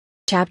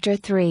Chapter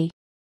 3.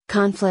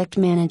 Conflict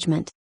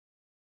Management.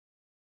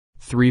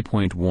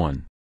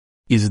 3.1.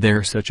 Is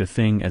there such a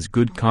thing as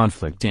good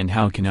conflict, and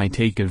how can I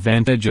take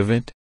advantage of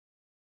it?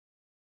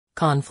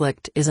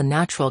 Conflict is a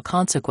natural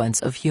consequence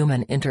of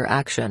human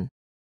interaction.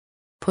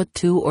 Put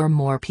two or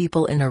more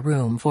people in a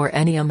room for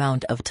any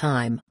amount of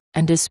time,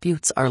 and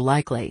disputes are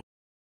likely.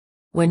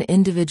 When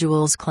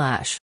individuals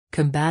clash,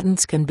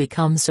 combatants can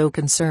become so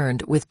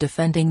concerned with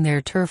defending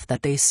their turf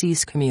that they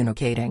cease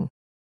communicating.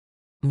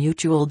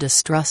 Mutual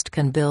distrust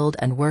can build,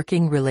 and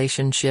working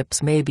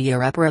relationships may be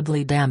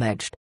irreparably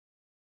damaged.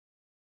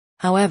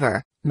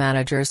 However,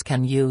 managers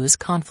can use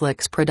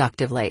conflicts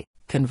productively,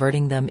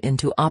 converting them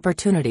into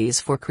opportunities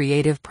for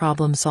creative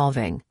problem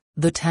solving.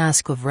 The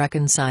task of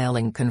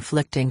reconciling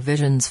conflicting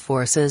visions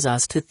forces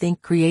us to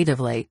think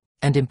creatively,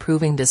 and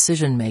improving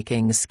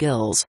decision-making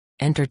skills,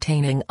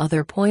 entertaining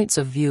other points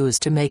of views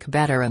to make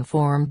better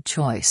informed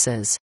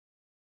choices.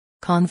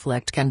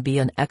 Conflict can be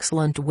an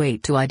excellent way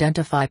to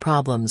identify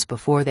problems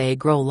before they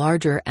grow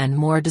larger and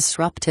more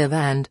disruptive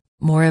and,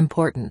 more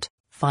important,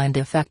 find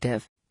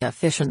effective,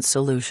 efficient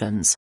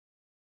solutions.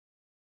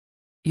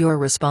 Your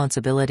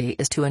responsibility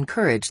is to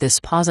encourage this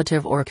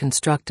positive or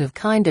constructive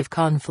kind of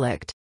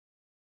conflict.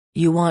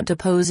 You want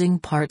opposing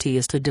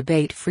parties to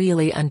debate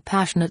freely and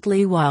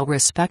passionately while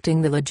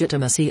respecting the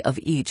legitimacy of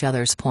each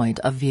other's point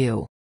of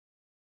view.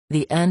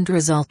 The end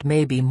result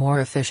may be more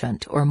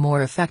efficient or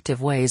more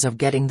effective ways of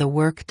getting the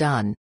work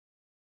done.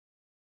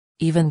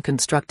 Even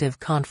constructive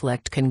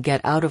conflict can get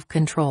out of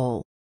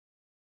control.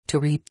 To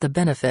reap the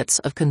benefits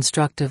of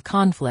constructive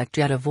conflict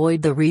yet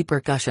avoid the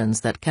repercussions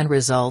that can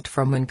result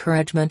from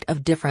encouragement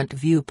of different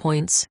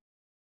viewpoints.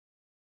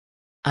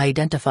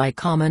 Identify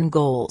common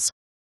goals.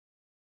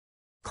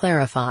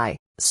 Clarify,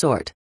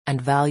 sort,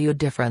 and value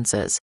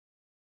differences.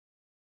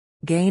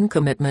 Gain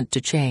commitment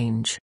to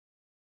change.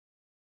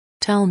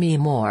 Tell me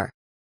more.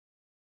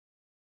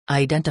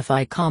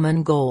 Identify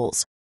common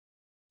goals.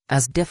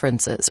 As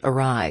differences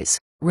arise,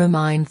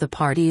 remind the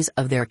parties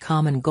of their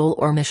common goal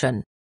or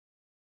mission.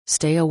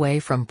 Stay away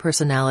from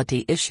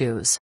personality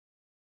issues.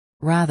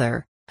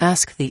 Rather,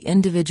 ask the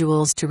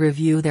individuals to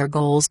review their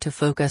goals to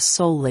focus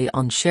solely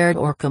on shared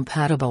or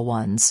compatible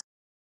ones.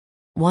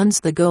 Once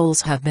the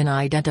goals have been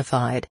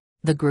identified,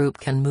 the group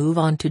can move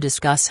on to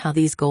discuss how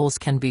these goals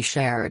can be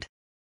shared.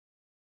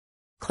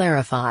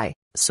 Clarify,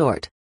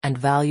 sort, and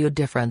value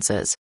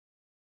differences.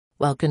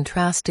 While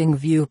contrasting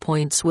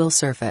viewpoints will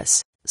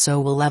surface,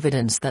 so will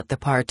evidence that the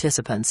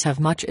participants have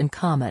much in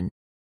common.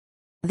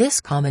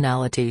 This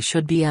commonality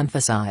should be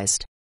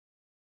emphasized.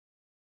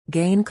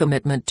 Gain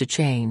commitment to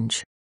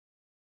change.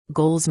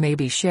 Goals may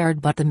be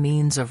shared, but the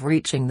means of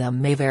reaching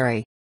them may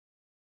vary.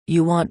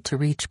 You want to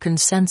reach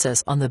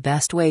consensus on the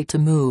best way to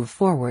move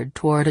forward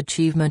toward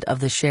achievement of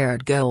the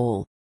shared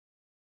goal.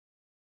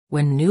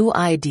 When new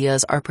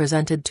ideas are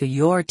presented to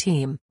your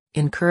team,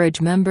 encourage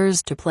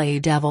members to play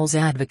devil's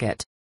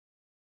advocate.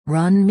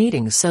 Run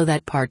meetings so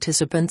that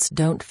participants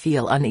don't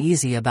feel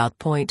uneasy about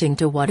pointing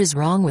to what is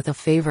wrong with a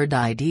favored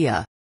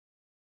idea.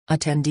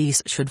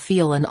 Attendees should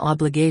feel an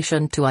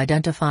obligation to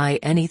identify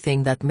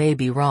anything that may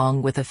be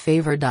wrong with a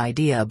favored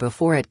idea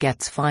before it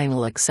gets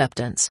final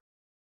acceptance.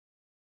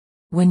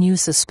 When you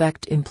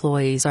suspect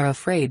employees are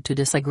afraid to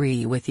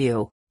disagree with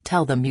you,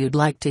 tell them you'd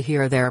like to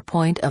hear their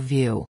point of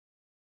view.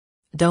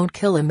 Don't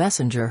kill a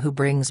messenger who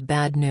brings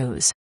bad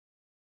news.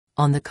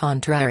 On the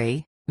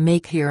contrary,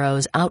 make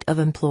heroes out of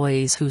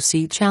employees who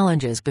see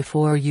challenges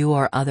before you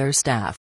or other staff.